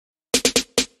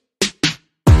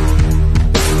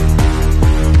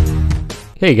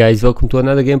Hey guys, welcome to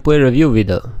another gameplay review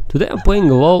video. Today I'm playing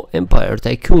WoW Empire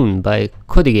Tycoon by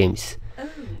Codigames.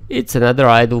 It's another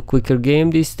idle clicker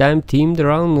game, this time themed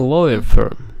around a lawyer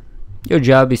firm. Your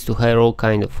job is to hire all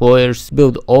kind of lawyers,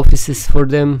 build offices for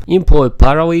them, employ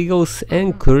paralegals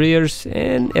and couriers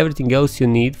and everything else you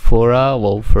need for a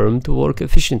law firm to work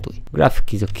efficiently.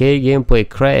 Graphic is okay, gameplay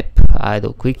crap,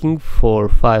 idle clicking for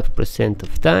 5%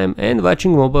 of time and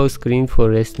watching mobile screen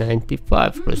for rest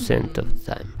 95% of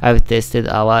the time. I've tested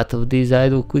a lot of these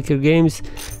idle clicker games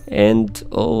and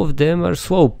all of them are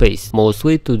slow paced,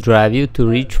 mostly to drive you to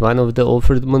reach one of the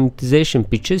offered monetization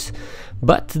pitches,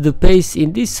 but the pace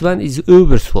in this one is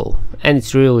uber slow and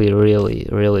it's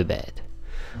really bad.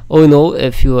 All in all,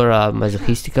 if you are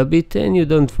masochistic a bit and you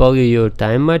don't value your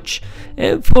time much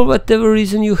and for whatever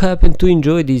reason you happen to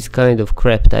enjoy these kind of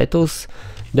crap titles,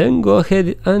 then go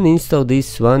ahead and install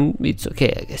this one, it's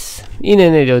okay I guess. In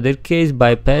any other case,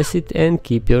 bypass it and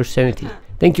keep your sanity.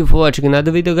 Thank you for watching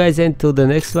another video guys, and till the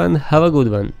next one, have a good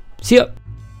one. See ya!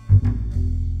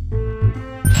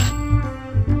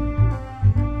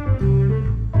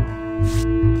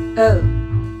 Oh.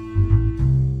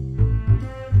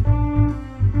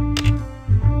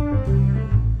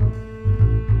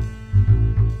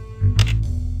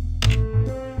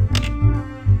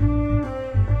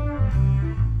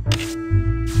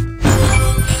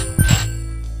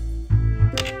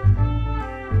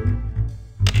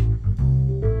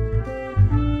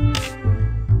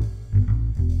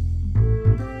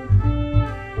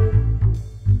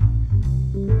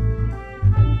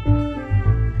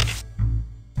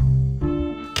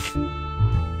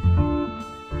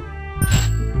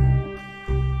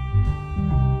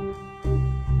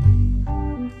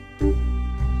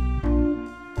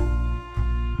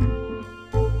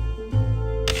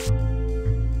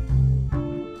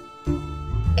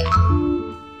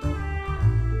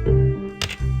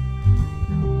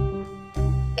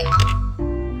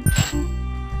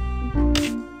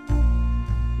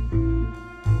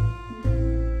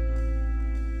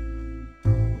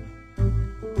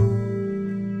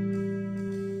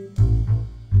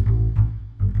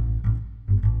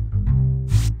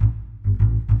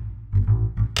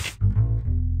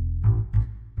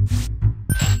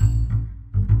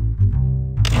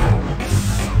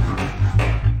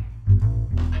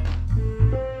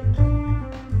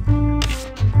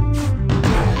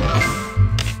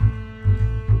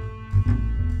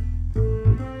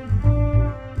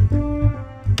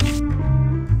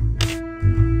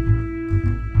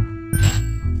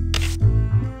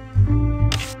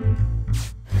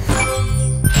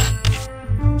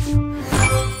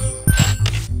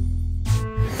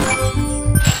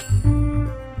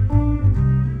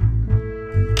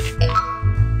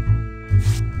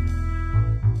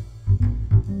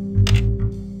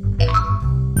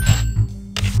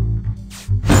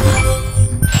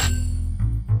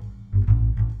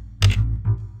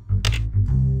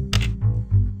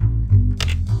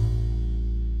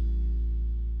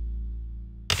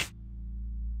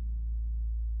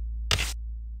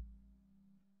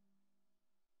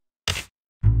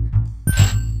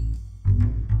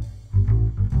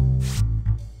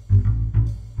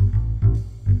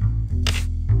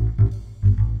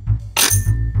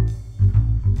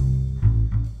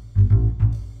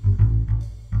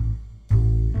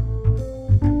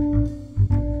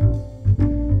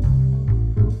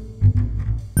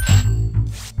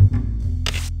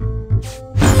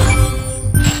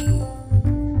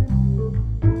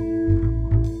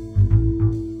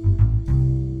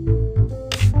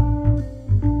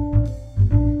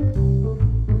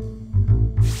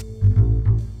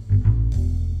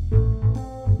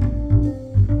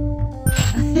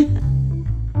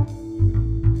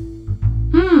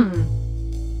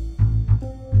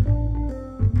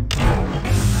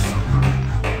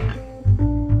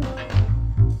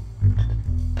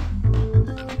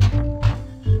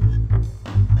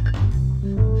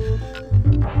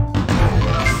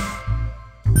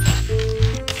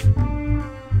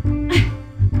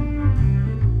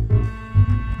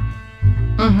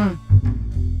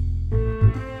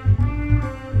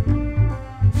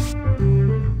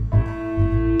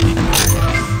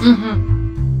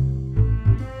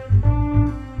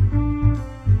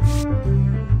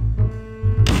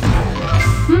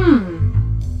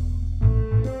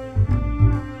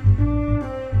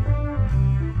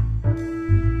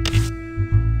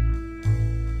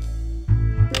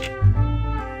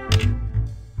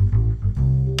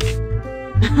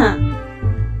 Huh.